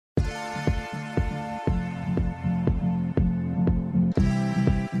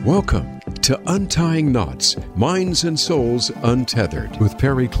Welcome to Untying Knots, Minds and Souls Untethered with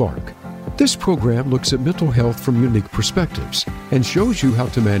Perry Clark. This program looks at mental health from unique perspectives and shows you how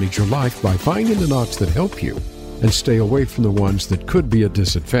to manage your life by finding the knots that help you and stay away from the ones that could be a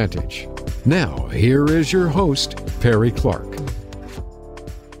disadvantage. Now, here is your host, Perry Clark.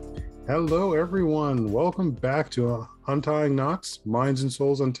 Hello, everyone. Welcome back to Untying Knots, Minds and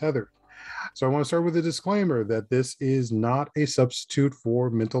Souls Untethered. So I want to start with a disclaimer that this is not a substitute for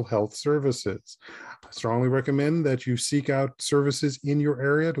mental health services. I strongly recommend that you seek out services in your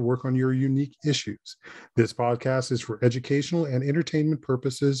area to work on your unique issues. This podcast is for educational and entertainment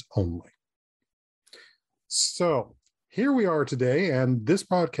purposes only. So here we are today, and this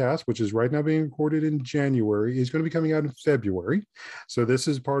podcast, which is right now being recorded in January, is going to be coming out in February. So this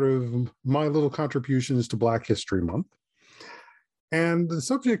is part of my little contributions to Black History Month. And the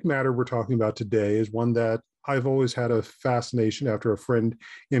subject matter we're talking about today is one that I've always had a fascination after a friend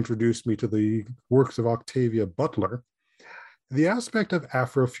introduced me to the works of Octavia Butler, the aspect of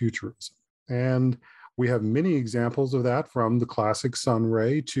Afrofuturism. And we have many examples of that, from the classic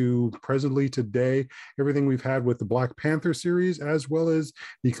Sunray to presently today, everything we've had with the Black Panther series, as well as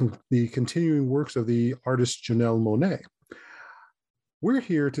the continuing works of the artist Janelle Monáe. We're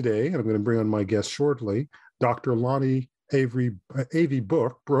here today, and I'm going to bring on my guest shortly, Dr. Lonny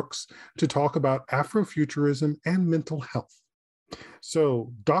Brooks, to talk about Afrofuturism and mental health.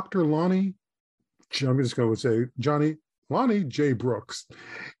 So Dr. Lonny, I'm just going to say Lonny J. Brooks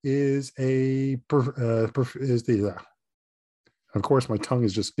is of course, my tongue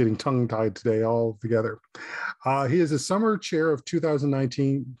is just getting tongue-tied today all together. He is a summer chair of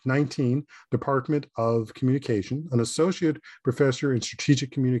 2019 Department of Communication, an associate professor in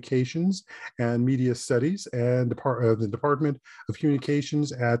strategic communications and media studies, and the Department of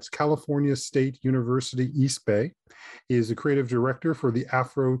Communications at California State University, East Bay. He is the creative director for the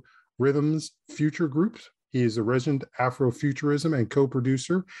Afrofuturism Future Group. He is a resident Afrofuturism and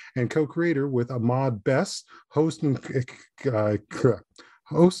co-producer and co-creator with Ahmad Best, host and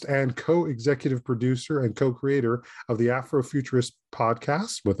co-executive producer and co-creator of the Afrofuturist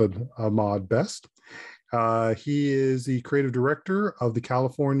podcast with Ahmad Best. He is the creative director of the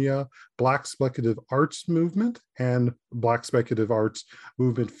California Black Speculative Arts Movement and Black Speculative Arts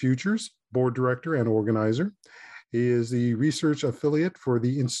Movement Futures, board director and organizer. He is the research affiliate for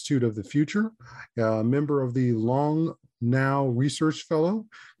the Institute of the Future, a member of the Long Now Research Fellow,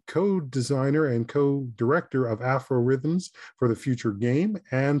 co-designer and co-director of Afro Rhythms for the Future Game,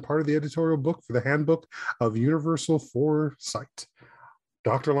 and part of the editorial book for the Handbook of Universal Foresight.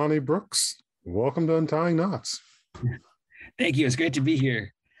 Dr. Lonny Brooks, welcome to Untying Knots. Thank you. It's great to be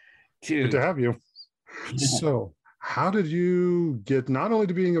here, too. Good to have you. So, how did you get not only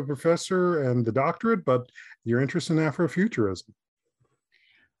to being a professor and the doctorate, but your interest in Afrofuturism?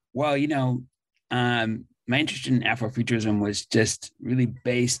 Well, my interest in Afrofuturism was just really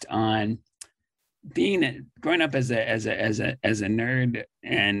based on growing up as a nerd,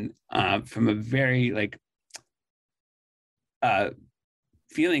 and from a very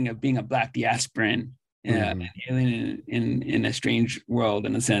feeling of being a Black diasporan. Alien in a strange world,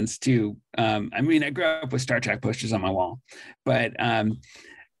 in a sense, too. I grew up with Star Trek posters on my wall, but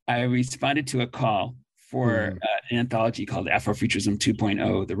I responded to a call for an anthology called Afrofuturism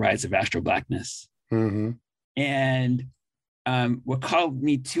 2.0, The Rise of Astro Blackness. And what called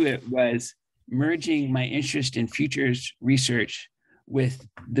me to it was merging my interest in futures research with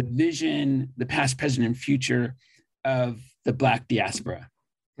the vision, the past, present, and future of the Black diaspora.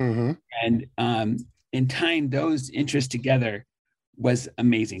 And tying those interests together was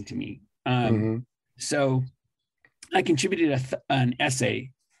amazing to me. So I contributed an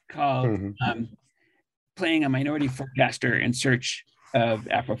essay called Playing a Minority Forecaster in Search of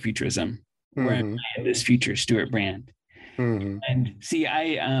Afrofuturism, where I had this future Stuart Brand. And see,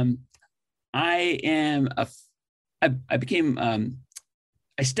 I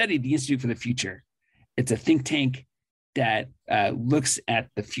studied the Institute for the Future. It's a think tank that looks at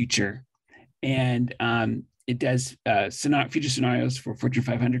the future. And it does future scenarios for Fortune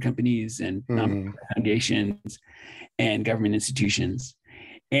 500 companies and foundations and government institutions.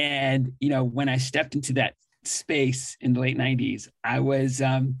 And, when I stepped into that space in the late 90s, I was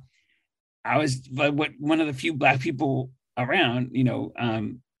one of the few Black people around,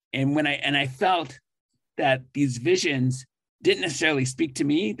 and I felt that these visions didn't necessarily speak to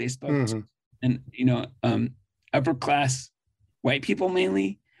me. They spoke to, upper class white people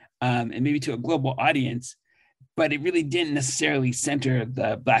mainly, and maybe to a global audience, but it really didn't necessarily center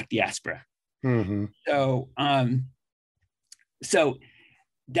the Black diaspora. So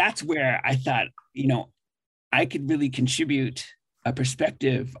that's where I thought, I could really contribute a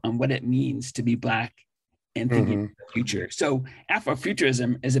perspective on what it means to be Black and thinking of the future. So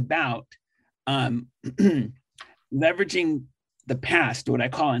Afrofuturism is about leveraging the past, what I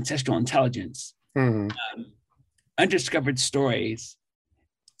call ancestral intelligence, undiscovered stories.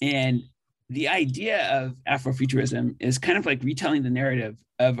 And the idea of Afrofuturism is kind of like retelling the narrative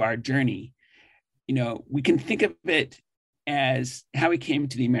of our journey. You know, we can think of it as how we came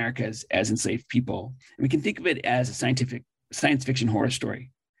to the Americas as enslaved people. And we can think of it as a science fiction horror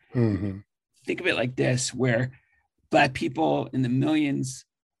story. Think of it like this, where Black people in the millions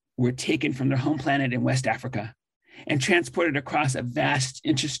were taken from their home planet in West Africa and transported across a vast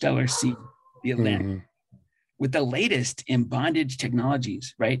interstellar sea, the Atlantic, with the latest in bondage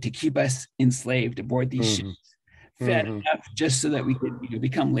technologies, right, to keep us enslaved aboard these ships, fed enough just so that we could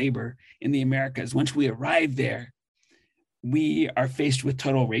become labor in the Americas. Once we arrive there, we are faced with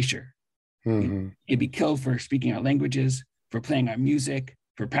total erasure. You'd be killed for speaking our languages, for playing our music,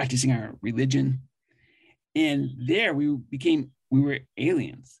 for practicing our religion. And there we were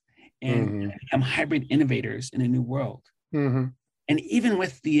aliens and become hybrid innovators in a new world. And even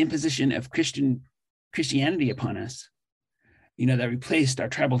with the imposition of Christianity upon us, you know, that replaced our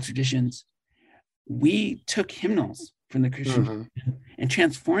tribal traditions, we took hymnals from the Christian tradition and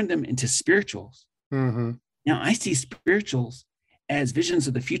transformed them into spirituals. Now I see spirituals as visions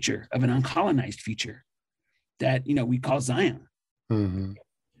of the future, of an uncolonized future that, you know, we call Zion,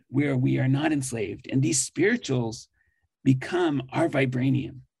 where we are not enslaved. And these spirituals become our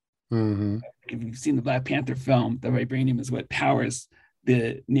vibranium. If you've seen the Black Panther film, the vibranium is what powers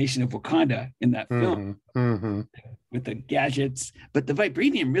the nation of Wakanda in that film with the gadgets. But the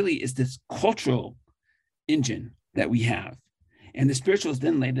vibranium really is this cultural engine that we have. And the spirituals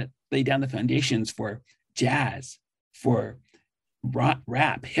then lay down the foundations for jazz, for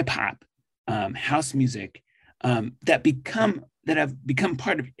rap, hip hop, house music, that have become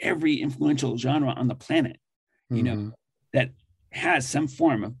part of every influential genre on the planet, you know, that has some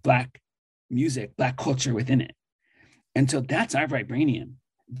form of Black music, Black culture within it. And so that's our vibranium.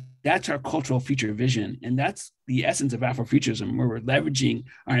 That's our cultural future vision. And that's the essence of Afrofuturism, where we're leveraging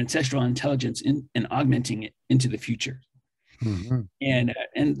our ancestral intelligence and augmenting it into the future. And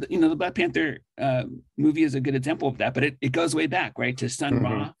you know, the Black Panther movie is a good example of that, but it goes way back, right, to Sun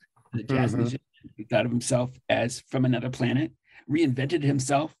Ra, the jazz musician who thought of himself as from another planet, reinvented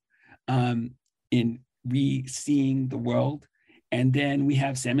himself in re-seeing the world. And then we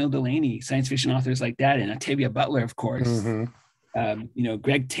have Samuel Delany, science fiction authors like that, and Octavia Butler, of course, you know,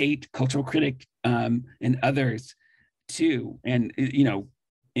 Greg Tate, cultural critic, and others too. And, you know,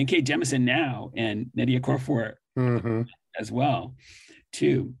 N.K. Jemisin now, and Nydia Okorafor as well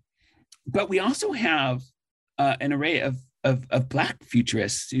too. But we also have an array of Black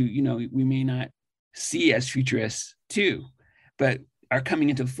futurists who, you know, we may not see as futurists too, but are coming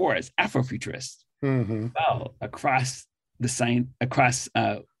into the fore as Afrofuturists. Well, across the science, across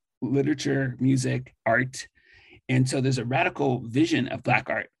literature, music, art. And so there's a radical vision of Black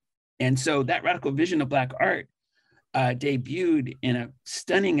art. And so that radical vision of Black art debuted in a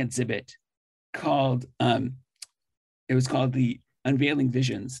stunning exhibit called, it was called The Unveiling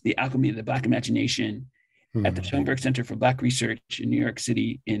Visions, The Alchemy of the Black Imagination at the Schoenberg Center for Black Research in New York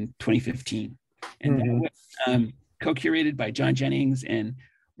City in 2015. And that was co-curated by John Jennings and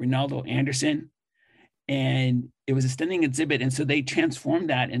Ronaldo Anderson. And it was a stunning exhibit. And so they transformed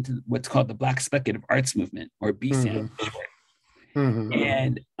that into what's called the Black Speculative Arts Movement, or BSAM for short.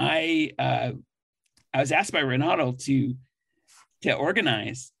 And I was asked by Ronaldo to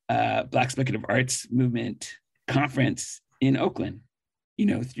organize a Black Speculative Arts Movement conference in Oakland, you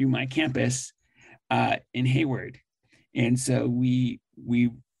know, through my campus in Hayward. And so we've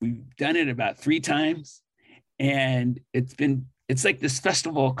done it about 3 times. And it's like this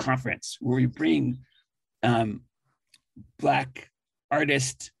festival conference where we bring Black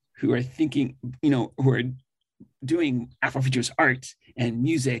artists who are thinking, you know, who are doing Afrofuturist art and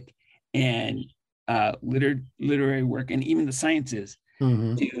music and literary work and even the sciences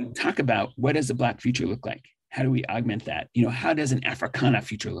to talk about what does a Black future look like? How do we augment that? You know, how does an Africana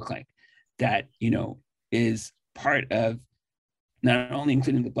future look like that, you know, is part of not only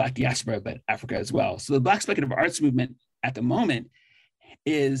including the Black diaspora, but Africa as well. So the Black Speculative Arts Movement at the moment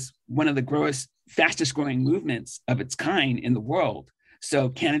is one of the fastest growing movements of its kind in the world. So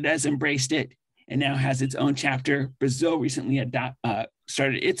Canada has embraced it and now has its own chapter. Brazil recently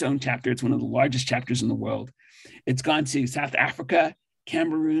started its own chapter. It's one of the largest chapters in the world. It's gone to South Africa,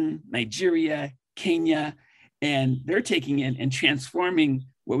 Cameroon, Nigeria, Kenya, and they're taking it and transforming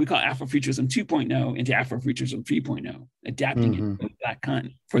what we call Afrofuturism 2.0 into Afrofuturism 3.0, adapting it for the Black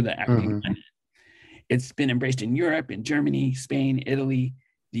continent, for the African continent. it's been embraced in Europe, in Germany, Spain, Italy,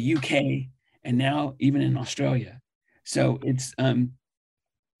 the UK, and now even in Australia. So it's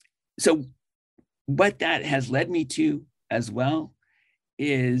so what that has led me to as well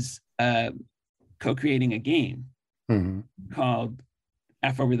is co-creating a game called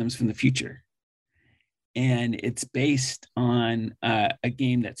Afro Rhythms from the Future. And it's based on a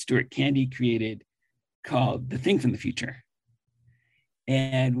game that Stuart Candy created called The Thing from the Future.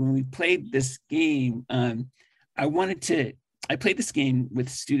 And when we played this game, I played this game with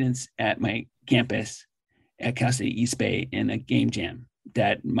students at my campus at Cal State East Bay in a game jam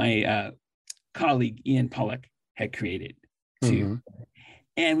that my colleague Ian Pollock had created too.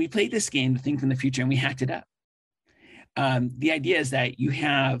 And we played this game, The Thing from the Future, and we hacked it up. The idea is that you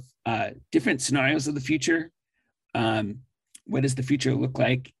have different scenarios of the future. What does the future look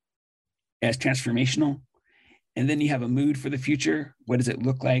like as transformational? And then you have a mood for the future. What does it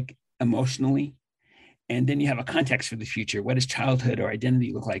look like emotionally? And then you have a context for the future. What does childhood or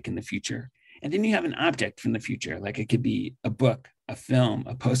identity look like in the future? And then you have an object from the future, like it could be a book, a film,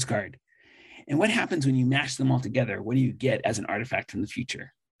 a postcard. And what happens when you mash them all together? What do you get as an artifact from the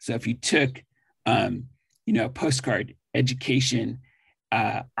future? So if you took, a postcard, education,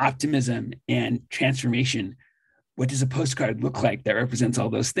 optimism, and transformation, what does a postcard look like that represents all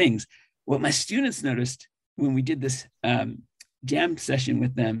those things? What my students noticed when we did this jam session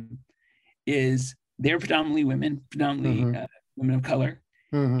with them is they're predominantly women, women of color.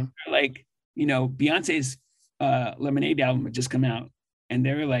 Like, Beyonce's Lemonade album had just come out, and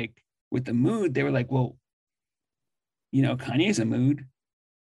they were like, with the mood, they were like, well, Kanye's a mood,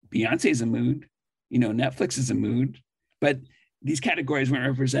 Beyonce's a mood, Netflix is a mood, but these categories weren't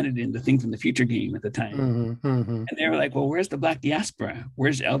represented in the Thing from the Future game at the time. And they were like, well, where's the Black diaspora?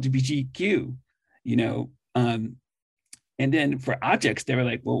 Where's LGBTQ? And then for objects, they were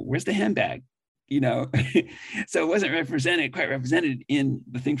like, well, where's the handbag? So it wasn't quite represented in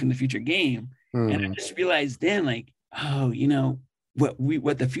the Thing from the Future game. And I just realized then, like,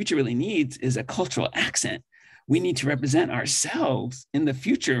 what the future really needs is a cultural accent. We need to represent ourselves in the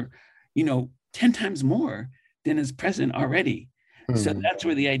future, 10 times more than is present already. So that's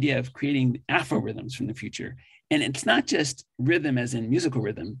where the idea of creating Afro rhythms from the future. And it's not just rhythm as in musical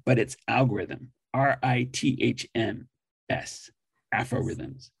rhythm, but it's algorithm, RITHMS, Afro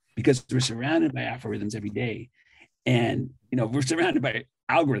rhythms, because we're surrounded by Afro rhythms every day. And, we're surrounded by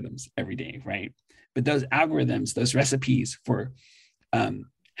algorithms every day, right? But those algorithms, those recipes for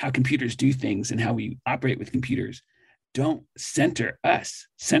how computers do things and how we operate with computers don't center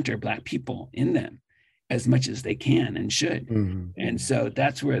Black people in them as much as they can and should. And so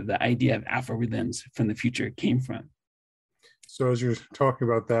that's where the idea of Afro rhythms from the future came from. So as you're talking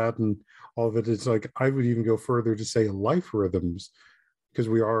about that and all of it, it's like, I would even go further to say life rhythms, because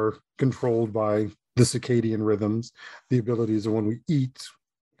we are controlled by the circadian rhythms, the abilities of when we eat,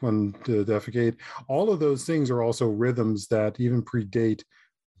 when to defecate. All of those things are also rhythms that even predate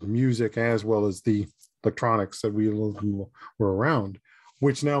music as well as the electronics that we were around,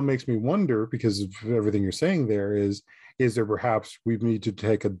 which now makes me wonder, because of everything you're saying there, is there perhaps we need to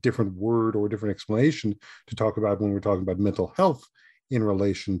take a different word or a different explanation to talk about when we're talking about mental health in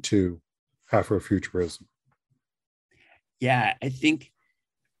relation to Afrofuturism? Yeah, I think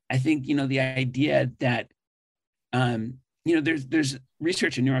the idea that there's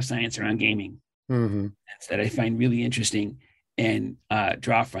research in neuroscience around gaming that I find really interesting and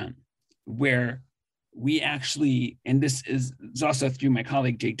draw from, where we actually, and this is also through my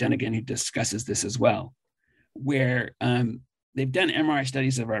colleague Jake Dunnigan, who discusses this as well, where they've done MRI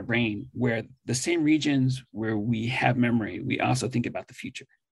studies of our brain where the same regions where we have memory, we also think about the future.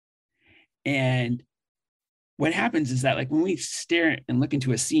 And what happens is that, like, when we stare and look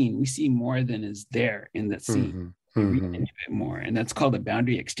into a scene, we see more than is there in that scene. We read into it more. And that's called a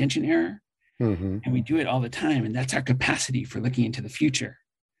boundary extension error. And we do it all the time. And that's our capacity for looking into the future.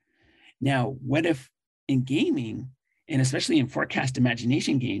 Now, what if in gaming, and especially in forecast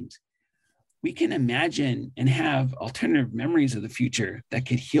imagination games, we can imagine and have alternative memories of the future that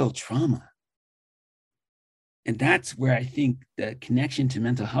could heal trauma? And that's where I think the connection to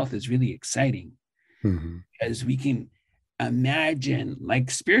mental health is really exciting, as we can imagine, like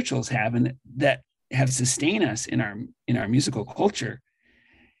spirituals have, and that have sustained us in our musical culture.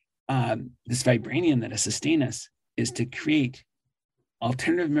 This vibranium that has sustained us is to create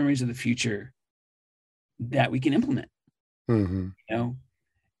alternative memories of the future that we can implement,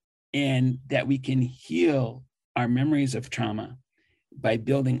 and that we can heal our memories of trauma by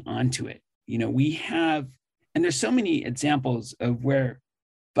building onto it. We have, and there's so many examples of where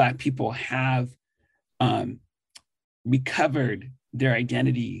Black people have recovered their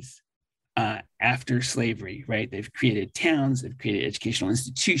identities after slavery, right? They've created towns, they've created educational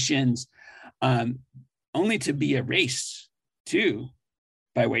institutions, only to be erased too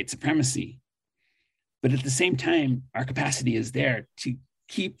by white supremacy. But at the same time, our capacity is there to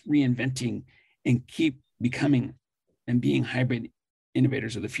keep reinventing and keep becoming and being hybrid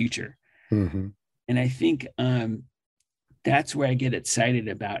innovators of the future. Mm-hmm. And I think that's where I get excited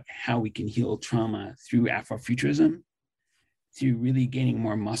about how we can heal trauma through Afrofuturism, through really gaining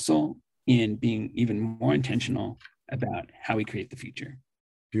more muscle in being even more intentional about how we create the future.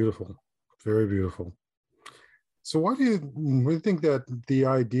 Beautiful. Very beautiful. So why do you think that the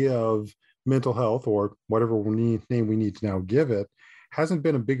idea of mental health, or whatever name we need to now give it, hasn't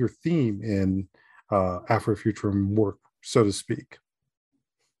been a bigger theme in Afrofuturism work, so to speak?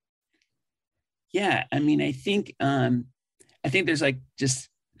 Yeah, I mean, I think there's like just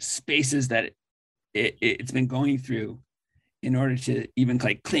spaces that it's been going through in order to even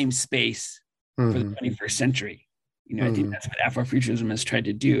like claim space for the 21st century. You know, I think that's what Afrofuturism has tried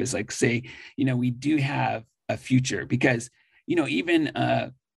to do, is like say, you know, we do have a future, because, you know, even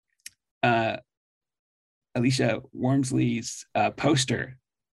Alicia Wormsley's poster,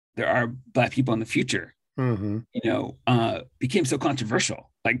 "There are Black people in the future," you know, became so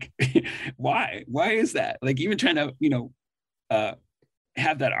controversial. Like, why? Why is that? Like, even trying to, you know,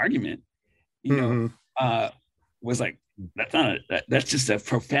 have that argument, you know, was like, that's just a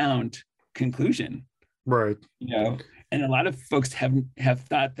profound conclusion, right? You know, and a lot of folks have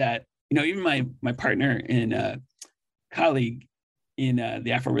thought that, you know, even my partner and colleague in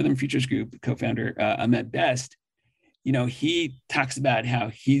the Afro Rhythm Futures Group, co-founder Ahmed Best, you know, he talks about how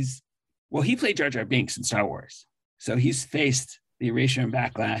he played Jar Jar Binks in Star Wars, so he's faced the erasure and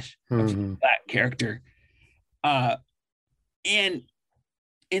backlash of that character, and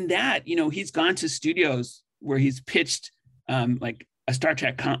in that, you know, he's gone to studios where he's pitched like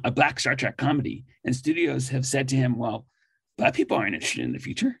a Black Star Trek comedy, and studios have said to him, "Well, Black people aren't interested in the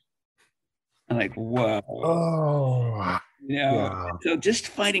future." I'm like, whoa. Oh, you know, so just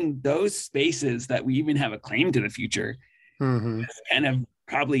finding those spaces that we even have a claim to the future has kind of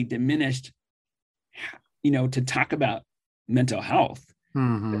probably diminished, you know, to talk about mental health.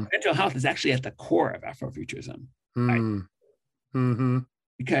 Mental health is actually at the core of Afrofuturism,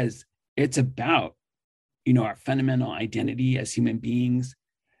 because it's about, you know, our fundamental identity as human beings,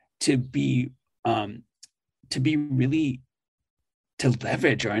 to be really, to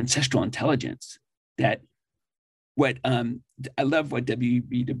leverage our ancestral intelligence. That what I love what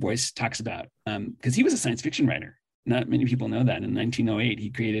W.B. Du Bois talks about, because he was a science fiction writer. Not many people know that. In 1908, he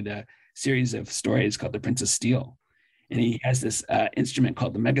created a series of stories called The Prince of Steel, and he has this instrument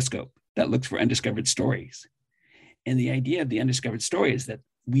called the megascope that looks for undiscovered stories. And the idea of the undiscovered story is that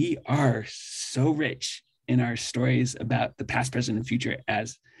we are so rich in our stories about the past, present, and future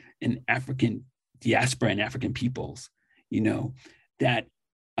as an African diaspora and African peoples, you know, that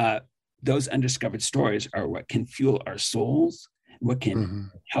those undiscovered stories are what can fuel our souls, what can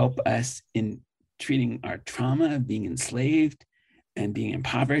help us in treating our trauma of being enslaved and being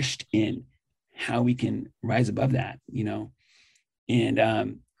impoverished, and how we can rise above that, you know.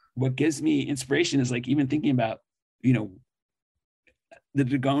 And what gives me inspiration is like even thinking about, you know, the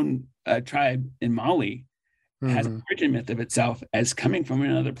Dogon tribe in Mali has an origin myth of itself as coming from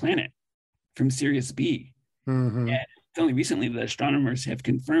another planet, from Sirius B. And it's only recently that astronomers have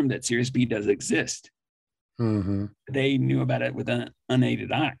confirmed that Sirius B does exist. They knew about it with an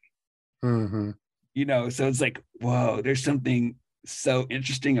unaided eye. You know, so it's like, whoa, there's something so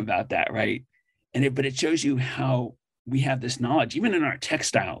interesting about that, right? But it shows you how we have this knowledge, even in our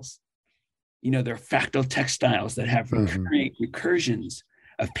textiles. You know, there are fractal textiles that have recursions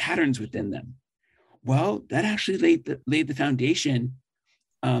of patterns within them. Well, that actually laid the foundation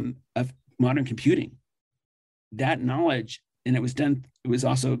of modern computing. That knowledge, and it was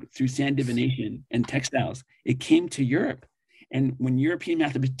also through sand divination and textiles. It came to Europe. And when European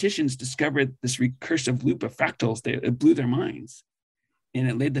mathematicians discovered this recursive loop of fractals, it blew their minds. And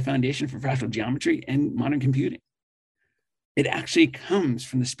it laid the foundation for fractal geometry and modern computing. It actually comes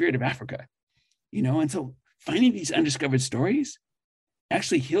from the spirit of Africa, you know? And so finding these undiscovered stories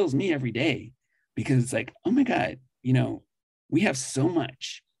actually heals me every day, because it's like, oh my God, you know, we have so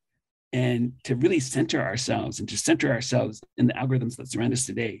much. And to really center ourselves and to center ourselves in the algorithms that surround us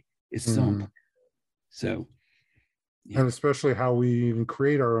today is so important. So, yeah. And especially how we even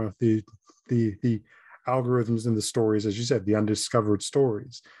create our the algorithms and the stories, as you said, the undiscovered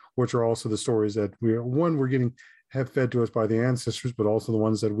stories, which are also the stories that we're getting have fed to us by the ancestors, but also the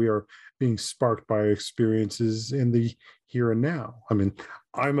ones that we are being sparked by experiences in the here and now. I mean,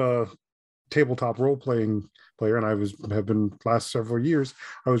 I'm a tabletop role-playing player, and have been last several years,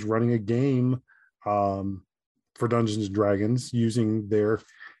 I was running a game for Dungeons and Dragons using their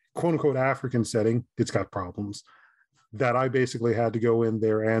quote-unquote African setting. It's got problems that I basically had to go in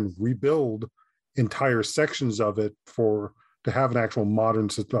there and rebuild entire sections of it to have an actual modern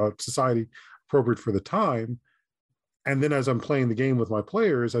society appropriate for the time. And then as I'm playing the game with my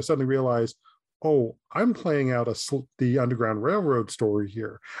players, I suddenly realized, oh, I'm playing out the Underground Railroad story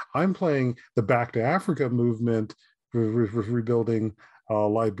here. I'm playing the Back to Africa movement, rebuilding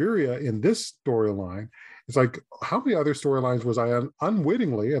Liberia in this storyline. It's like, how many other storylines was I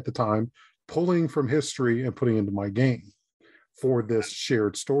unwittingly at the time pulling from history and putting into my game for this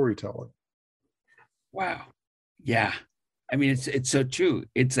shared storytelling? Wow. Yeah. I mean, it's so true.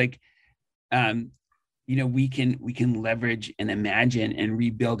 It's like, we can leverage and imagine and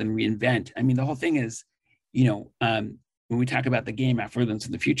rebuild and reinvent. I mean, the whole thing is, when we talk about the game Afrofuturism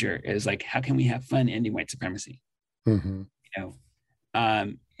in the future, is like, how can we have fun ending white supremacy? Mm-hmm.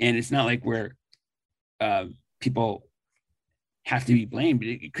 And it's not like we're people have to be blamed.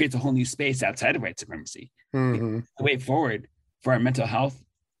 It creates a whole new space outside of white supremacy. Mm-hmm. The way forward for our mental health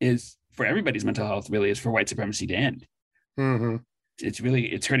is, for everybody's mental health, really, is for white supremacy to end. Mm-hmm.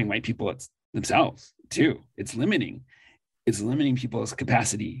 It's hurting white people themselves too. It's limiting people's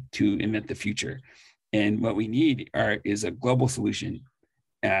capacity to invent the future. And what we need is a global solution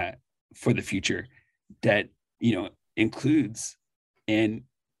for the future that includes and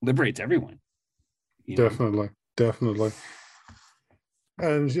liberates everyone. Definitely.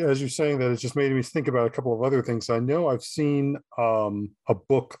 And as you're saying that, it just made me think about a couple of other things. I know I've seen a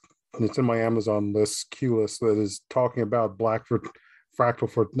book, and it's in my Amazon queue list, that is talking about black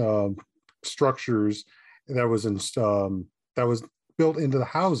fractal structures that was built into the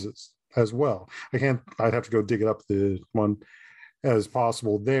houses as well. I'd have to go dig it up, the one as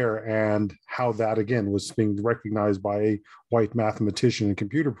possible there, and how that again was being recognized by a white mathematician and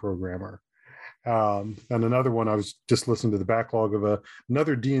computer programmer. And another one, I was just listening to the backlog of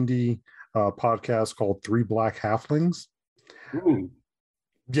another D&D podcast called Three Black Halflings. Ooh.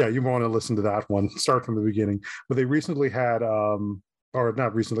 Yeah, you want to listen to that one. Start from the beginning. But they recently had, or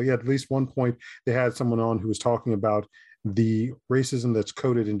not recently, at least one point, they had someone on who was talking about the racism that's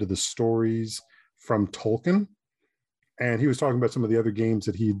coded into the stories from Tolkien. And he was talking about some of the other games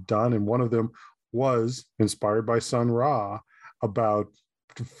that he'd done. And one of them was inspired by Sun Ra, about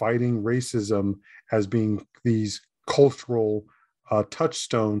fighting racism as being these cultural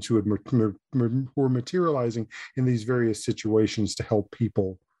touchstones who were materializing in these various situations to help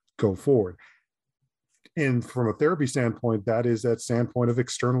people go forward. And from a therapy standpoint, that is that standpoint of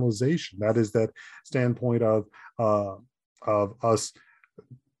externalization. That is that standpoint of us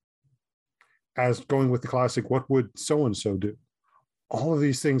as going with the classic, what would so-and-so do? All of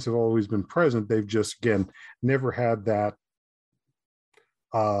these things have always been present. They've just, again, never had that.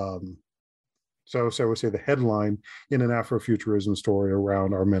 So I would say the headline in an Afrofuturism story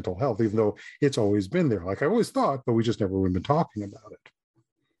around our mental health, even though it's always been there. Like I always thought, but we just never would have been talking about it.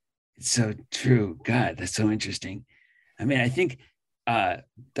 It's so true. God, that's so interesting. I mean, I think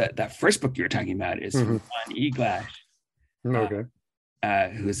that first book you were talking about is from Ron E. Glash, Okay.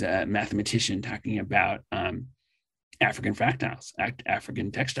 who's a mathematician talking about African fractals,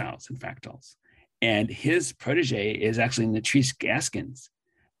 African textiles and fractals. And his protege is actually Latrice Gaskins,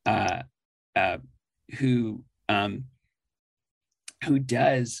 who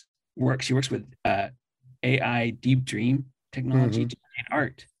does work. She works with AI deep dream technology to create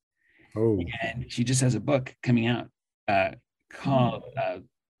art. Oh. And she just has a book coming out called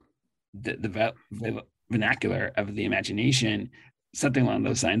the Vernacular of the Imagination, something along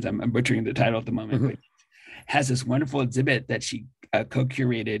those lines. I'm butchering the title at the moment, but has this wonderful exhibit that she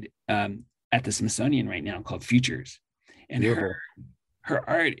co-curated at the Smithsonian right now called Futures. And her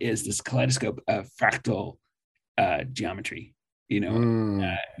art is this kaleidoscope of fractal geometry,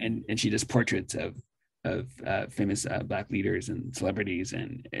 and she does portraits of famous Black leaders and celebrities,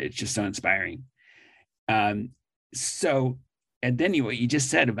 and it's just so inspiring. So, and then what you just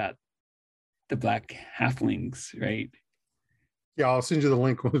said about the Black halflings, right? Yeah, I'll send you the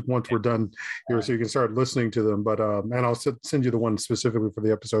link once we're done here, so you can start listening to them. But and I'll send you the one specifically for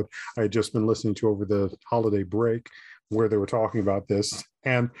the episode I had just been listening to over the holiday break, where they were talking about this.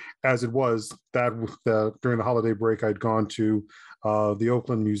 And as it was that during the holiday break, I'd gone to the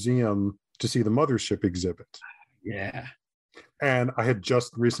Oakland Museum to see the Mothership exhibit. Yeah. And I had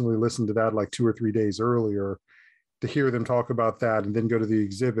just recently listened to that like 2 or 3 days earlier, to hear them talk about that and then go to the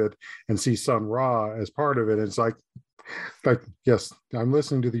exhibit and see Sun Ra as part of it. And it's like, yes, I'm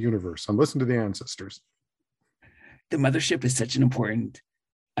listening to the universe. I'm listening to the ancestors. The Mothership is such an important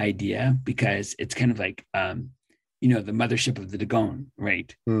idea because it's kind of like, the mothership of the Dagon,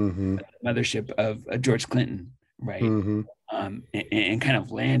 right? Mm-hmm. The mothership of George Clinton, right? Mm-hmm. And kind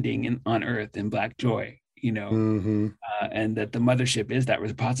of landing on Earth in Black joy, Mm-hmm. And that the mothership is that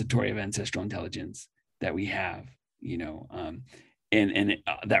repository of ancestral intelligence that we have, and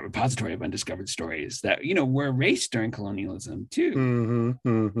that repository of undiscovered stories that were erased during colonialism too. Mm-hmm.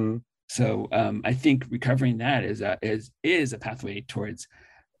 Mm-hmm. So I think recovering that is a pathway towards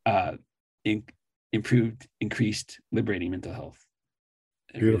increased liberating mental health.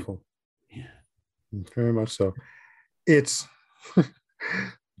 Beautiful. Yeah, very much so. It's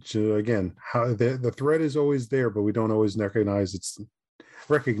again, how the thread is always there, but we don't always recognize it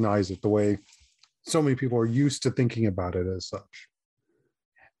the way so many people are used to thinking about it as such.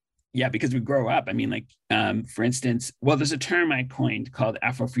 Yeah, because we grow up. I mean, for instance, there's a term I coined called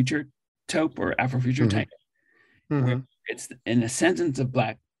Afrofuturism or Afrofuture type, where it's an ascendance of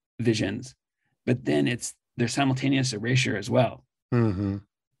Black visions, but then there's simultaneous erasure as well. Mm-hmm.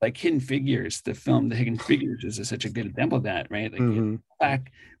 Like Hidden Figures, the film, The Hidden Figures is such a good example of that, right? Like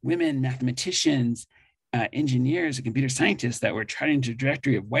Black women, mathematicians, engineers, and computer scientists that were charting the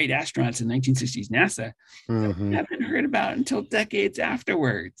trajectory of white astronauts in 1960s NASA that we haven't heard about until decades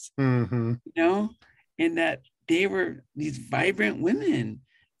afterwards, and that they were these vibrant women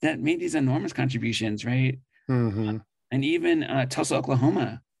that made these enormous contributions, right? And even Tulsa,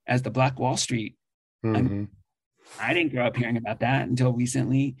 Oklahoma, as the Black Wall Street. I didn't grow up hearing about that until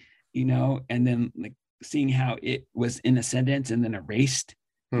recently, and then seeing how it was in ascendance and then erased,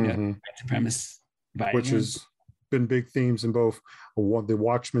 white supremacist violence. Which has been big themes in both the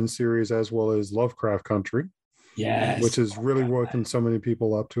Watchmen series as well as Lovecraft Country. Yes. Which has really woken so many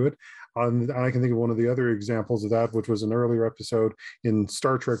people up to it. And I can think of one of the other examples of that, which was an earlier episode in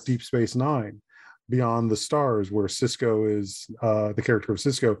Star Trek Deep Space Nine, Beyond the Stars, where Cisco is, the character of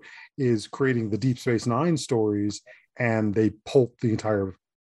Cisco, is creating the Deep Space Nine stories, and they pulp the entire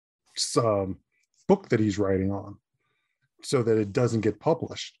book that he's writing on so that it doesn't get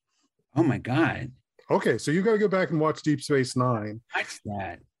published. Oh my God. Okay, so you got to go back and watch Deep Space Nine. Watch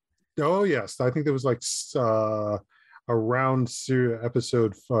that. Oh yes, I think there was around season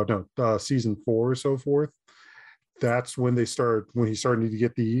 4 or so forth. That's when he started to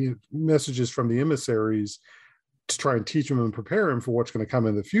get the messages from the emissaries to try and teach him and prepare him for what's going to come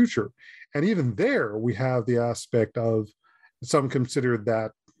in the future. And even there, we have the aspect of some consider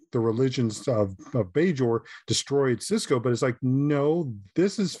that the religions of Bajor destroyed Cisco, but it's like, no,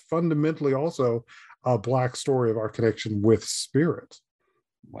 this is fundamentally also a Black story of our connection with spirit.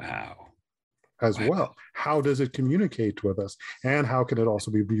 Wow. As well. How does it communicate with us? And how can it also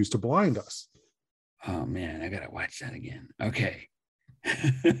be used to blind us? Oh man, I gotta watch that again. Okay.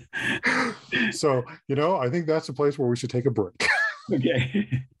 So, I think that's a place where we should take a break. Okay.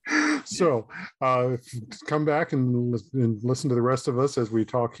 So come back and listen to the rest of us as we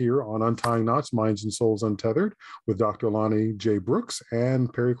talk here on Untying Knots, Minds and Souls Untethered with Dr. Lonny J. Brooks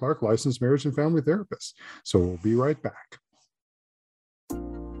and Perry Clark, licensed marriage and family therapist. So we'll be right back.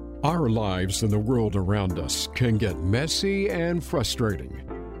 Our lives and the world around us can get messy and frustrating.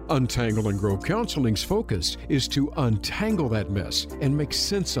 Untangle and Grow Counseling's focus is to untangle that mess and make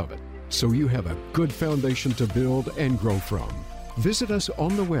sense of it so you have a good foundation to build and grow from. Visit us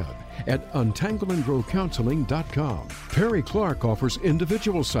on the web at untangleandgrowcounseling.com. Perry Clark offers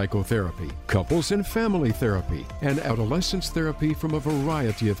individual psychotherapy, couples and family therapy, and adolescence therapy from a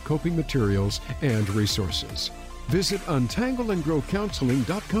variety of coping materials and resources. Visit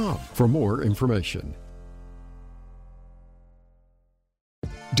untangleandgrowcounseling.com for more information.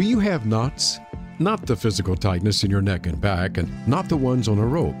 Do you have knots? Not the physical tightness in your neck and back, and not the ones on a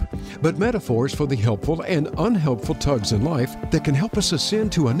rope, but metaphors for the helpful and unhelpful tugs in life that can help us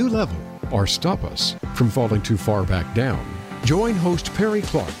ascend to a new level or stop us from falling too far back down. Join host Perry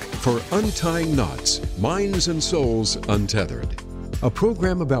Clark for Untying Knots, Minds and Souls Untethered, a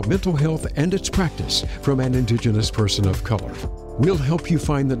program about mental health and its practice from an Indigenous person of color. We'll help you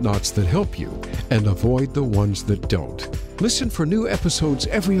find the knots that help you and avoid the ones that don't. Listen for new episodes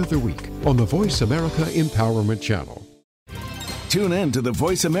every other week on the Voice America Empowerment Channel. Tune in to the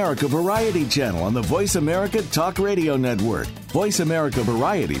Voice America Variety channel on the Voice America Talk Radio Network. Voice America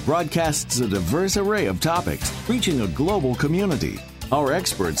Variety broadcasts a diverse array of topics, reaching a global community. Our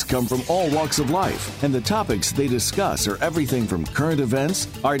experts come from all walks of life, and the topics they discuss are everything from current events,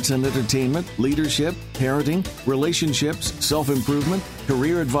 arts and entertainment, leadership, parenting, relationships, self-improvement,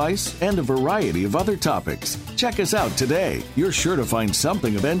 career advice, and a variety of other topics. Check us out today. You're sure to find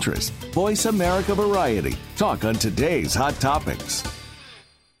something of interest. Voice America Variety. Talk on today's hot topics.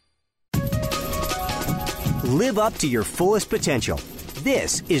 Live up to your fullest potential.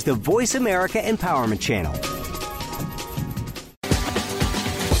 This is the Voice America Empowerment Channel.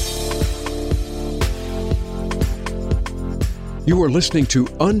 You are listening to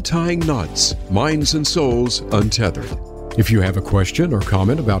Untying Knots, Minds and Souls Untethered. If you have a question or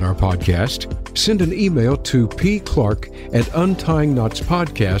comment about our podcast, send an email to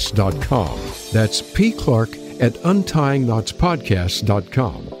pclark@untyingknotspodcast.com. That's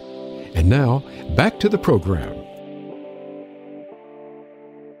pclark@untyingknotspodcast.com. And now, back to the program.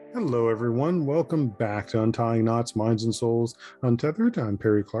 Hello, everyone. Welcome back to Untying Knots, Minds and Souls Untethered. I'm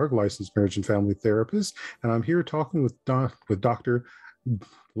Perry Clark, licensed marriage and family therapist, and I'm here talking with Dr.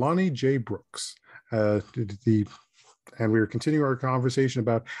 Lonny J. Brooks. And we are continuing our conversation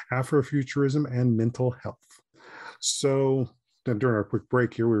about Afrofuturism and mental health. So during our quick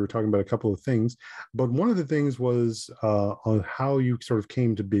break here, we were talking about a couple of things, but one of the things was on how you sort of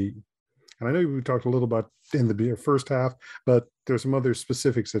came to be. And I know we talked a little about in the first half, but there's some other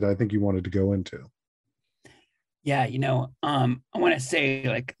specifics that I think you wanted to go into. Yeah, I want to say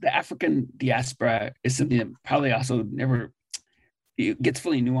like the African diaspora is something that probably also never gets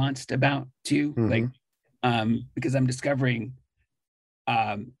fully nuanced about too. Mm-hmm. Like, because I'm discovering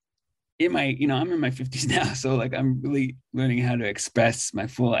I'm in my 50s now. So like, I'm really learning how to express my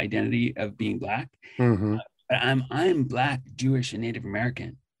full identity of being Black. Mm-hmm. But I'm Black, Jewish, and Native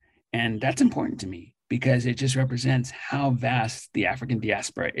American. And that's important to me because it just represents how vast the African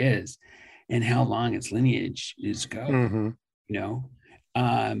diaspora is and how long its lineage is go,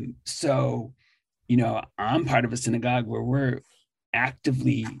 Mm-hmm. So, I'm part of a synagogue where we're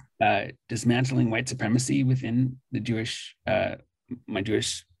actively dismantling white supremacy within the my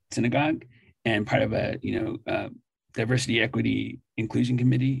Jewish synagogue, and part of a, diversity, equity, inclusion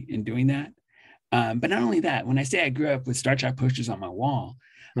committee in doing that. But not only that, when I say I grew up with Star Trek posters on my wall,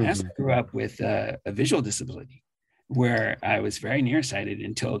 I also grew up with a visual disability where I was very nearsighted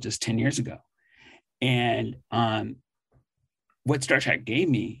until just 10 years ago. And what Star Trek gave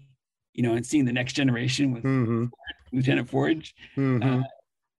me, and seeing the next generation with Lieutenant Forge and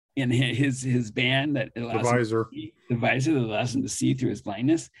his band that allows the visor that allows him to see through his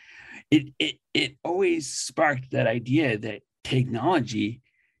blindness, it always sparked that idea that technology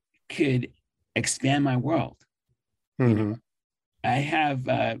could expand my world. I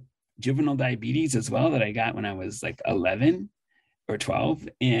have juvenile diabetes as well that I got when I was like 11 or 12.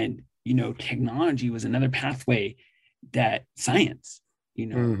 And, technology was another pathway that science,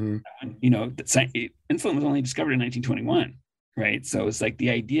 insulin was only discovered in 1921, right? So it's like the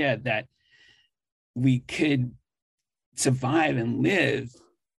idea that we could survive and live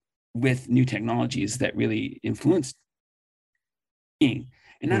with new technologies that really influenced being.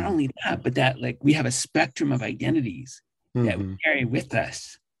 And not only that, but that like we have a spectrum of identities that we carry with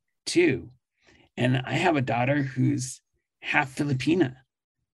us too. And I have a daughter who's half Filipina,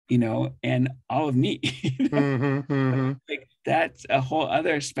 and all of me. Like that's a whole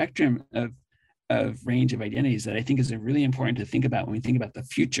other spectrum of range of identities that I think is really important to think about when we think about the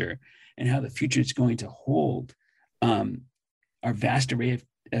future and how the future is going to hold our vast array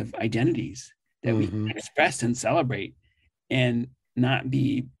of identities that we can express and celebrate and not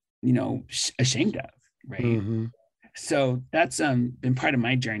be, ashamed of, right? So that's been part of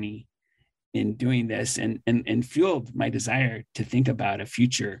my journey in doing this and fueled my desire to think about a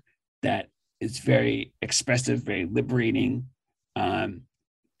future that is very expressive, very liberating,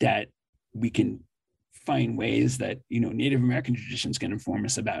 that we can find ways that, Native American traditions can inform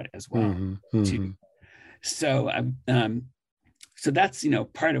us about as well. Too. So so that's,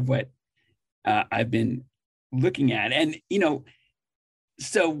 part of what I've been looking at. And,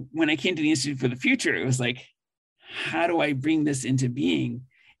 so when I came to the Institute for the Future, it was like, how do I bring this into being?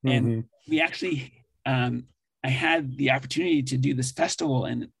 And we actually, I had the opportunity to do this festival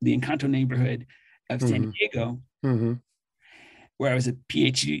in the Encanto neighborhood of San Diego, where I was a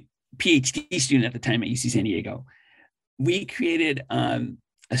PhD student at the time at UC San Diego. We created a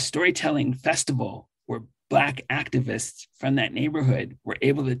storytelling festival where Black activists from that neighborhood were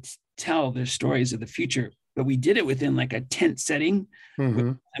able to tell their stories of the future. But we did it within like a tent setting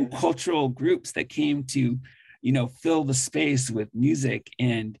with some cultural groups that came to, fill the space with music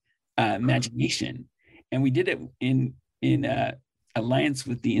and imagination. And we did it in alliance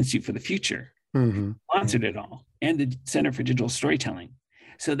with the Institute for the Future, sponsored it all, and the Center for Digital Storytelling.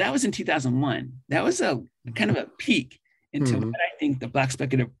 So that was in 2001. That was a kind of a peak into what I think the Black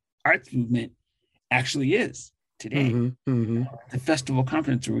speculative arts movement actually is today. The festival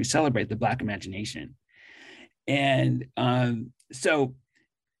conference where we celebrate the Black imagination. And so,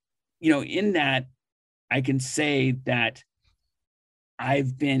 in that, I can say that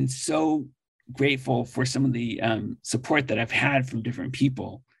I've been so grateful for some of the support that I've had from different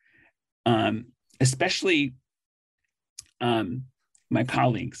people, especially my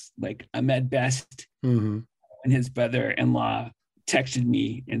colleagues, like Ahmed Best and his brother-in-law texted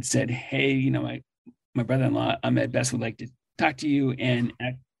me and said, hey, my brother-in-law, Ahmed Best, would like to talk to you. And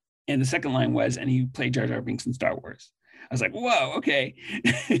the second line was, and he played Jar Jar Binks in Star Wars. I was like, whoa, okay.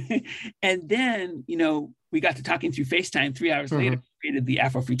 And then, we got to talking through FaceTime 3 hours later, created the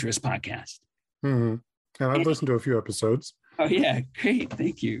Afrofuturist podcast. And I've listened to a few episodes. Oh yeah, great,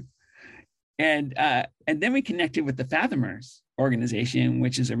 thank you. And then we connected with the Fathomers organization,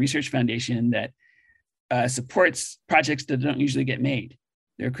 which is a research foundation that supports projects that don't usually get made.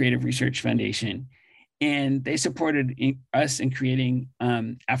 They're a creative research foundation. And they supported us in creating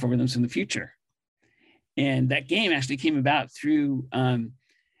Afro Rhythms from the Future. And that game actually came about through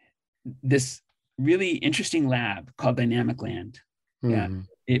this really interesting lab called Dynamic Land. Yeah,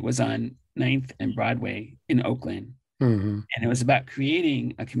 it was on 9th and Broadway in Oakland. And it was about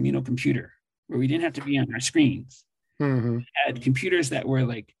creating a communal computer where we didn't have to be on our screens. We had computers that were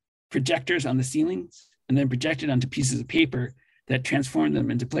like projectors on the ceilings and then projected onto pieces of paper that transformed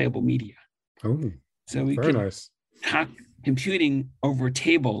them into playable media. Oh, so we very could nice. talk computing over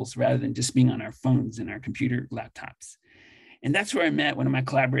tables rather than just being on our phones and our computer laptops. And that's where I met one of my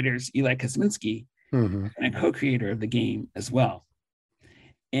collaborators, Eli Kosminski, and a co-creator of the game as well.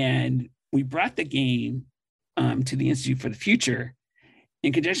 And we brought the game to the Institute for the Future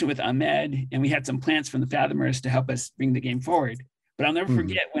in conjunction with Ahmed, and we had some plants from the Fathomers to help us bring the game forward. But I'll never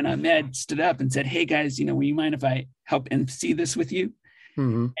forget when Ahmed stood up and said, hey guys, will you mind if I help MC this with you?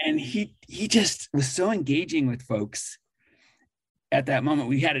 And he just was so engaging with folks. At that moment,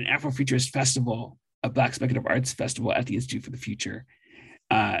 we had an Afrofuturist festival, a Black Speculative Arts festival at the Institute for the Future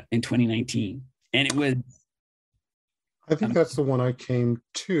in 2019. And it was... I think that's the one I came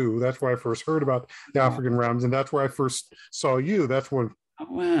to. That's where I first heard about the African realms, and that's where I first saw you. That's when... Oh,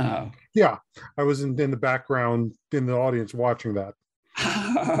 wow. Yeah, I was in the background, in the audience watching that.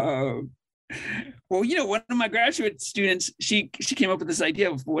 Oh. Well, one of my graduate students, she came up with this idea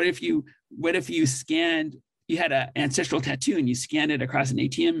of what if you scanned, you had an ancestral tattoo and you scanned it across an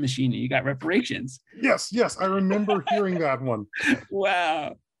ATM machine and you got reparations. Yes, I remember hearing that one.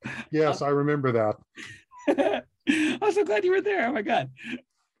 Wow. Yes, I remember that. I'm so glad you were there. Oh my God.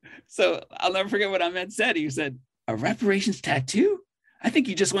 So I'll never forget what Ahmed said. He said, a reparations tattoo? I think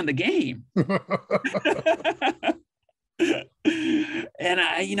you just won the game. And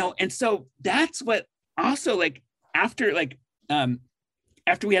and so that's what also after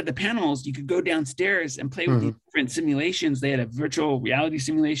we had the panels, you could go downstairs and play with these different simulations. They had a virtual reality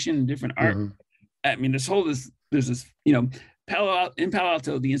simulation, different art. I mean, there's this, Palo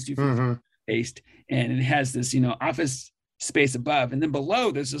Alto, the Institute for based, and it has this, office space above. And then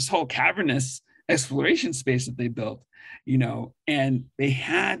below, there's this whole cavernous exploration space that they built, and they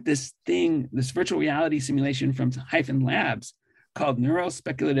had this virtual reality simulation from Hyphen Labs called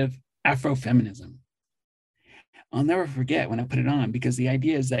Neurospeculative Afrofeminism. I'll never forget when I put it on, because the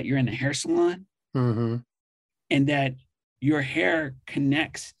idea is that you're in a hair salon and that your hair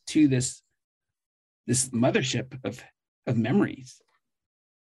connects to this mothership of memories,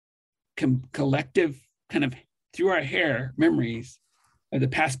 collective kind of through our hair memories of the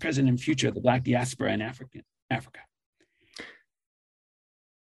past, present, and future of the Black diaspora in Africa.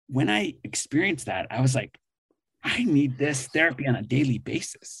 When I experienced that, I was like, I need this therapy on a daily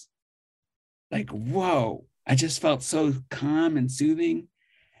basis. Like, whoa, I just felt so calm and soothing.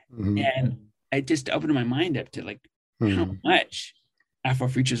 And I just opened my mind up to how much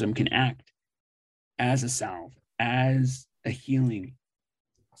Afrofuturism can act as a salve, as a healing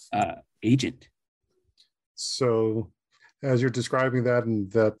agent. So as you're describing that, and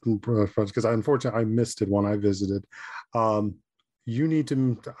that, because unfortunately I missed it when I visited, I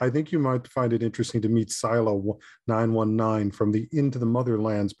think you might find it interesting to meet Silo 919 from the Into the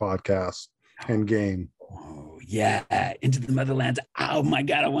Motherlands podcast and game. Oh yeah, Into the Motherlands. Oh my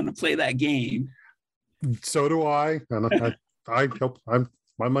God, I want to play that game. So do I. And I help.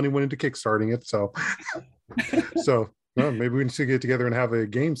 My money went into kickstarting it. So maybe we need to get together and have a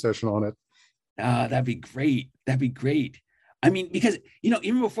game session on it. That'd be great. I mean, because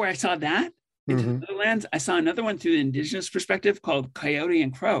even before I saw that Into the Motherlands, I saw another one through the indigenous perspective called Coyote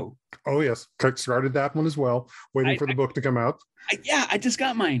and Crow. Oh yes, started that one as well. Waiting for the book to come out. I just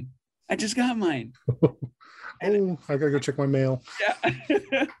got mine. I gotta go check my mail. Yeah.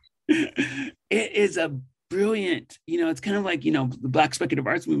 It is a brilliant, it's kind of like, the Black Speculative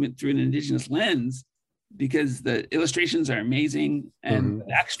Arts movement through an indigenous lens, because the illustrations are amazing and the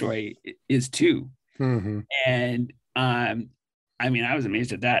backstory is too. And I mean, I was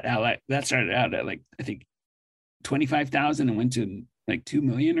amazed at that. How that started out at like, I think 25,000 and went to like 2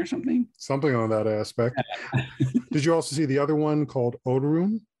 million or something. Something on that aspect. Did you also see the other one called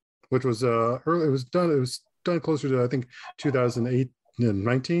Odorum, which was early? It was done closer to, I think, 2008 and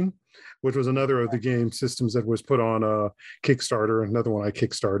 19, which was another of the game systems that was put on Kickstarter. Another one I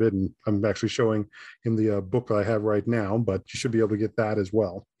kickstarted, and I'm actually showing in the book that I have right now. But you should be able to get that as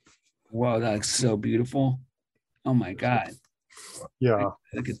well. Whoa, that's so beautiful! Oh my God! Yeah,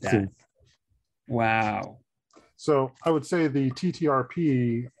 look at that! Wow. So I would say the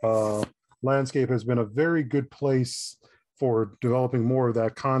TTRP landscape has been a very good place for developing more of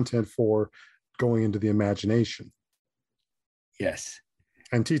that content for going into the imagination. Yes.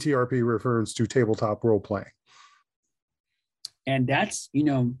 And TTRP refers to tabletop role playing. And that's,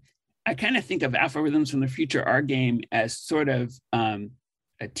 I kind of think of Algorithms from the Future, our game, as sort of a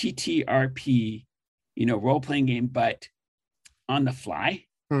TTRP, role-playing game, but on the fly.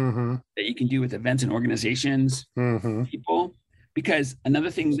 Mm-hmm. That you can do with events and organizations, people. Because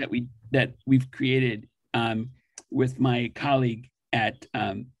another thing that we've created with my colleague at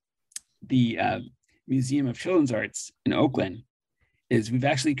the Museum of Children's Arts in Oakland is we've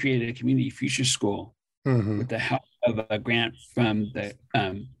actually created a community future school with the help of a grant from the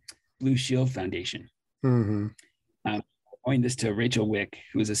Blue Shield Foundation. Owing this to Rachel Wick,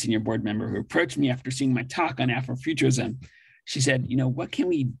 who is a senior board member, who approached me after seeing my talk on Afrofuturism. She said, what can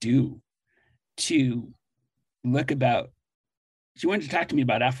we do to look about? She wanted to talk to me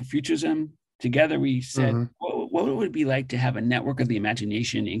about Afrofuturism. Together, we said, what would it be like to have a network of the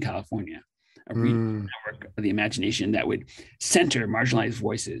imagination in California? A network of the imagination that would center marginalized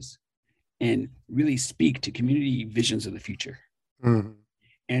voices and really speak to community visions of the future.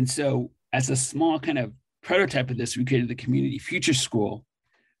 And so as a small kind of prototype of this, we created the Community Future School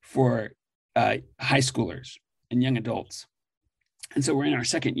for high schoolers and young adults. And so we're in our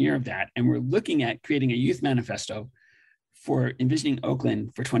second year of that, and we're looking at creating a youth manifesto for envisioning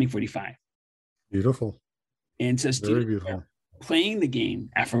Oakland for 2045. Beautiful. And so students are playing the game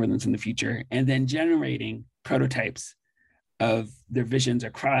Algorithms in the Future and then generating prototypes of their visions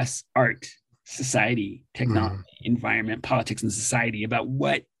across art, society, technology, environment, politics, and society about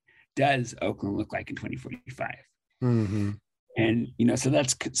what does Oakland look like in 2045. And, so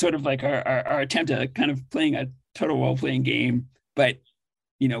that's sort of like our attempt at kind of playing a total role-playing game, but,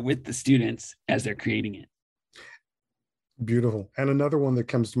 with the students as they're creating it. Beautiful. And another one that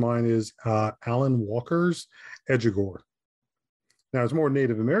comes to mind is Alan Walker's Edgegore. Now, it's more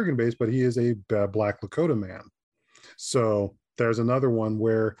Native American based, but he is a Black Lakota man. So there's another one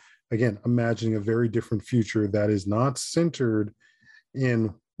where, again, imagining a very different future that is not centered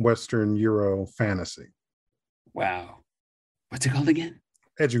in Western Euro fantasy. Wow. What's it called again?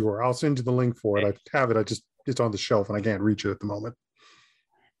 Edgegore. I'll send you the link for it. I have it. It's on the shelf and I can't reach it at the moment.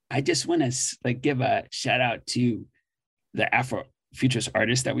 I just want to give a shout out to the Afrofuturist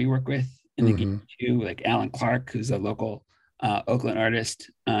artists that we work with in the game too, like Alan Clark, who's a local Oakland artist,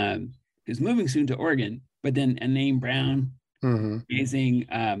 who's moving soon to Oregon, but then Anane Brown, amazing.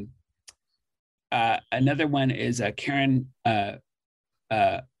 Another one is Karen.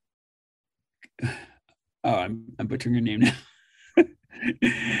 I'm butchering her name now.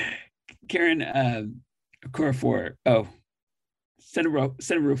 Karen Corafor.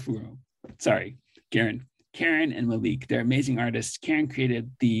 Senarofuro. Sorry, Karen and Malik. They're amazing artists. Karen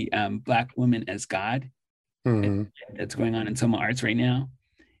created the Black Woman as God that's going on in Soma Arts right now.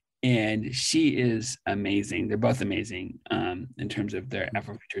 And she is amazing. They're both amazing in terms of their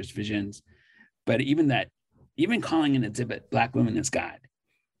Afrofuturist visions. But even calling an exhibit Black Women as God,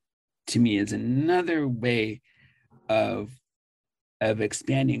 to me, is another way of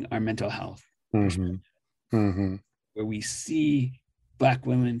expanding our mental health. Where we see Black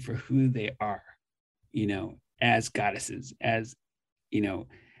women for who they are, as goddesses, as, in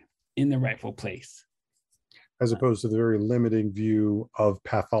the rightful place. As opposed to the very limiting view of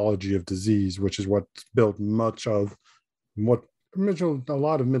pathology of disease, which is what built much of what a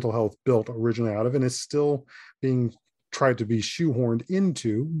lot of mental health built originally out of, and is still being tried to be shoehorned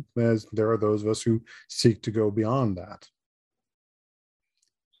into, as there are those of us who seek to go beyond that.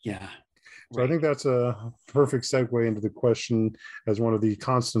 Yeah. So I think that's a perfect segue into the question as one of the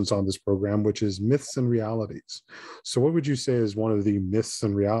constants on this program, which is myths and realities. So what would you say is one of the myths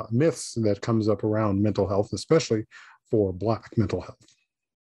that comes up around mental health, especially for Black mental health?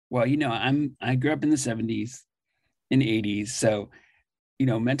 Well, I grew up in the 70s and 80s. So,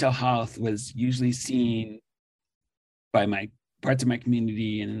 mental health was usually seen by my parts of my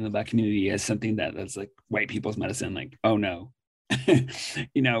community and in the Black community as something that was like white people's medicine. Like, oh no,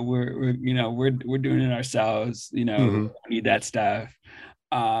 we're doing it ourselves. We don't need that stuff.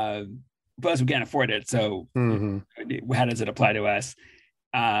 Plus we can't afford it. So how does it apply to us?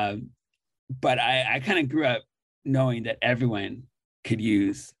 But I kind of grew up knowing that everyone could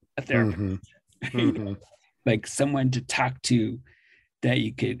use a therapist, like someone to talk to that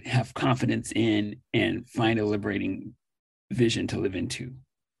you could have confidence in and find a liberating vision to live into.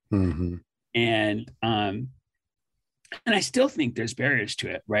 And I still think there's barriers to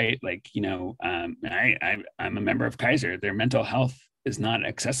it, right? Like, I'm a member of Kaiser. Their mental health is not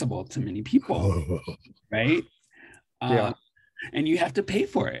accessible to many people, right? And you have to pay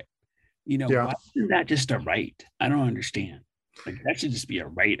for it. Why isn't that just a right? I don't understand. Like, that should just be a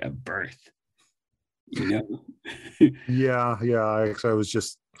right of birth. Yeah. I was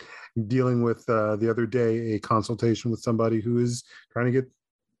just dealing with the other day a consultation with somebody who is trying to get.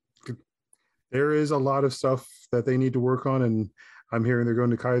 There is a lot of stuff that they need to work on, and I'm hearing they're going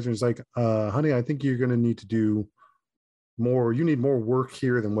to Kaiser. And it's like, honey, I think you're going to need to do more. You need more work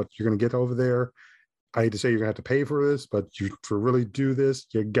here than what you're going to get over there. I hate to say you're going to have to pay for this, but to really do this,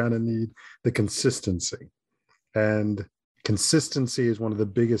 you're going to need the consistency. And consistency is one of the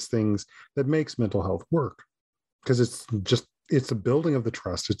biggest things that makes mental health work, because it's the building of the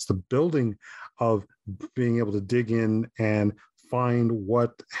trust. It's the building of being able to dig in and find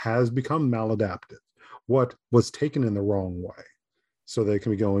what has become maladaptive, what was taken in the wrong way, so they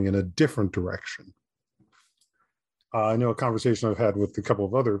can be going in a different direction. I know a conversation I've had with a couple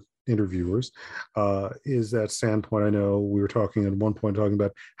of other interviewers is that standpoint. I know we were talking at one point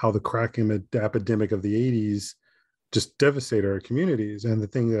about how the crack epidemic of the 80s just devastated our communities. And the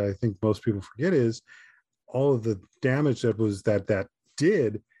thing that I think most people forget is all of the damage that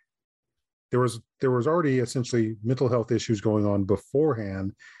did. There was already essentially mental health issues going on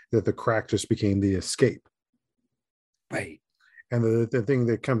beforehand, that the crack just became the escape. Right. And the thing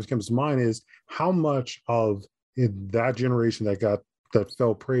that comes to mind is how much of that generation that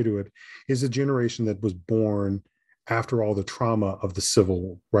fell prey to it is a generation that was born after all the trauma of the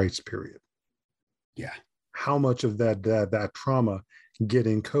civil rights period. Yeah. How much of that trauma get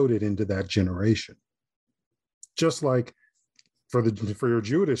encoded into that generation? Just like for your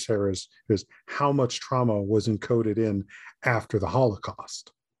Jewish heritage, is how much trauma was encoded in after the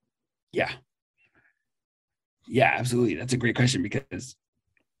Holocaust? Yeah, absolutely. That's a great question, because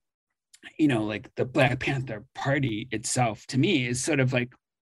like the Black Panther Party itself, to me, is sort of like,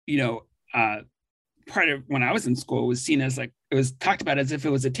 part of when I was in school was seen as like, it was talked about as if it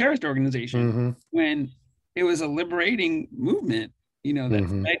was a terrorist organization, when it was a liberating movement,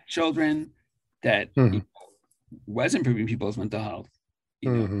 that fed children, that was improving people's mental health,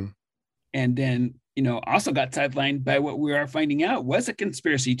 and then, also got sidelined by what we are finding out was a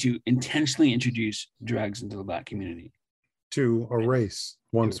conspiracy to intentionally introduce drugs into the Black community. To erase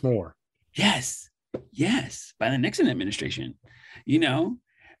once more. Yes, by the Nixon administration, and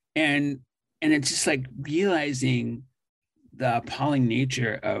it's just like realizing the appalling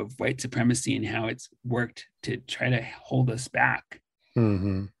nature of white supremacy and how it's worked to try to hold us back.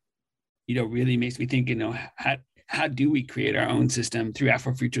 Really makes me think, how do we create our own system through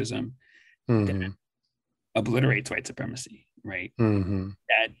Afrofuturism that obliterates white supremacy, right?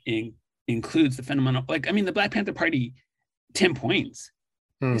 That includes the fundamental, the Black Panther Party 10 points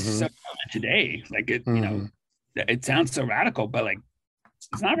is so relevant today. Like it, it sounds so radical, but like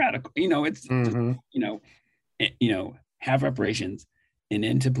it's not radical. It's have reparations, an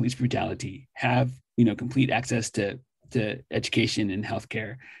end to police brutality, have complete access to education and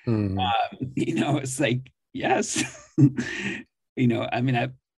healthcare. It's like, yes.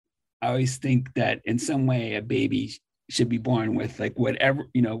 I always think that in some way a baby should be born with like whatever,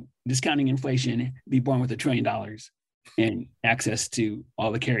 discounting inflation, be born with $1 trillion and access to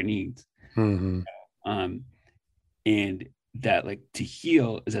all the care it needs. And that, like, to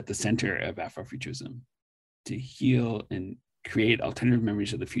heal is at the center of Afrofuturism, to heal and create alternative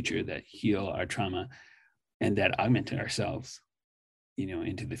memories of the future that heal our trauma and that augment ourselves,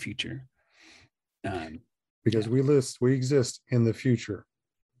 into the future. Because we exist in the future.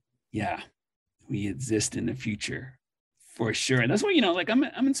 Yeah, we exist in the future for sure. And that's why,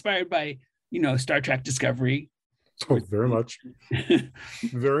 I'm inspired by, Star Trek Discovery. Oh, very much.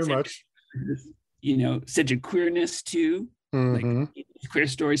 Very much. Such a queerness too. Like queer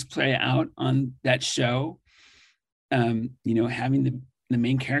stories play out on that show. Having the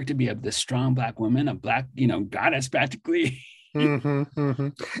main character be the strong Black woman, a Black, goddess practically.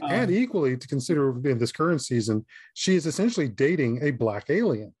 And equally to consider in this current season, she is essentially dating a Black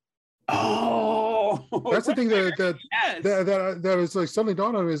alien. Oh, that's the thing that is like suddenly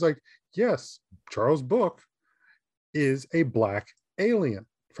dawned on me, is like, yes, Charles Book is a black alien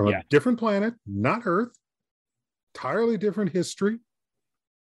from a different planet, not Earth, entirely different history,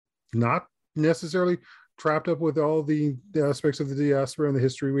 not necessarily trapped up with all the aspects of the diaspora and the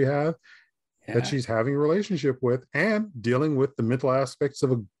history we have, that she's having a relationship with and dealing with the mental aspects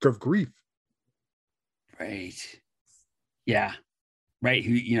of grief. Right. Yeah. Right.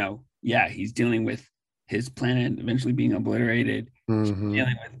 Who, he's dealing with his planet eventually being obliterated, dealing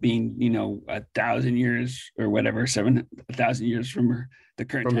with being, 1,000 years or whatever, 1,000 years from the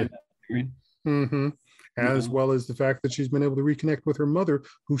current time. As well as the fact that she's been able to reconnect with her mother,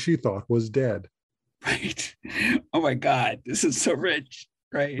 who she thought was dead. Right. Oh my God, this is so rich.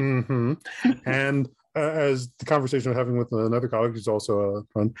 Right. And as the conversation I'm having with another colleague who's also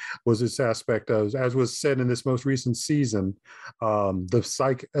fun, was this aspect of, as was said in this most recent season, the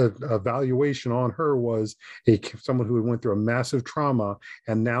psych evaluation on her was someone who went through a massive trauma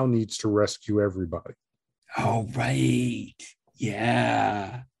and now needs to rescue everybody. Oh, right.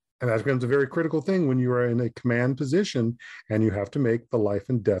 Yeah. And that becomes a very critical thing when you are in a command position and you have to make the life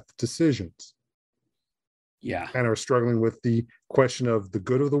and death decisions. Yeah. And are struggling with the question of the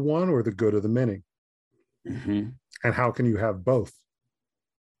good of the one or the good of the many. And how can you have both?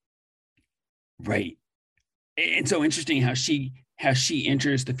 Right. And so interesting how she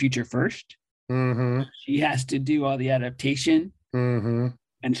enters the future first. She has to do all the adaptation. And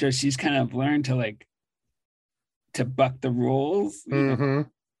so she's kind of learned to buck the rules, to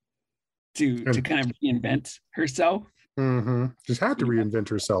kind of reinvent herself. She's had to reinvent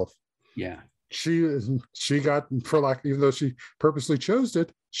herself. Yeah. She got, even though she purposely chose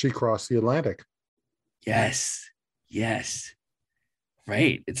it, she crossed the Atlantic. Yes.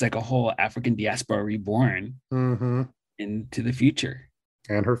 Right. It's like a whole African diaspora reborn into the future.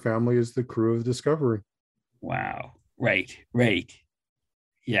 And her family is the crew of Discovery. Wow. Right.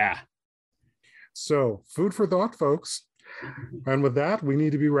 Yeah. So, food for thought, folks. And with that, we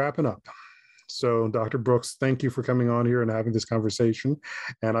need to be wrapping up. So, Dr. Brooks, thank you for coming on here and having this conversation.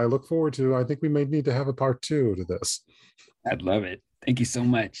 And I look forward to, I think we may need to have a part 2 to this. I'd love it. Thank you so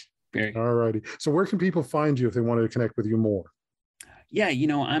much, Barry. All righty. So where can people find you if they wanted to connect with you more? Yeah,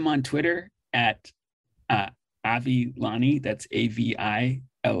 I'm on Twitter at Avi Lonny. That's AVILONNY.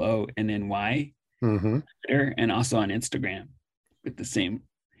 Twitter, and also on Instagram with the same.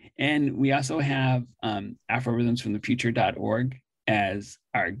 And we also have Afrofuturism as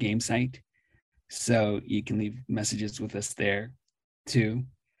our game site. So you can leave messages with us there too.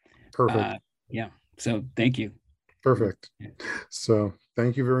 Perfect. So thank you. Perfect. So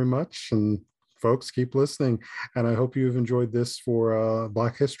thank you very much. And folks, keep listening. And I hope you've enjoyed this for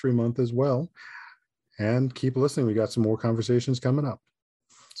Black History Month as well. And keep listening. We got some more conversations coming up.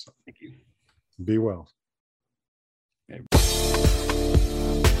 So, thank you. Be well.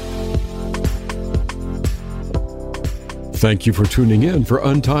 Thank you for tuning in for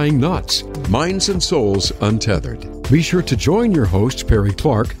Untying Knots, Minds and Souls Untethered. Be sure to join your host, Perry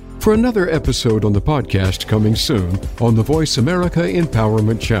Clark, for another episode on the podcast coming soon on the Voice America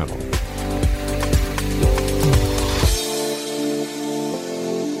Empowerment Channel.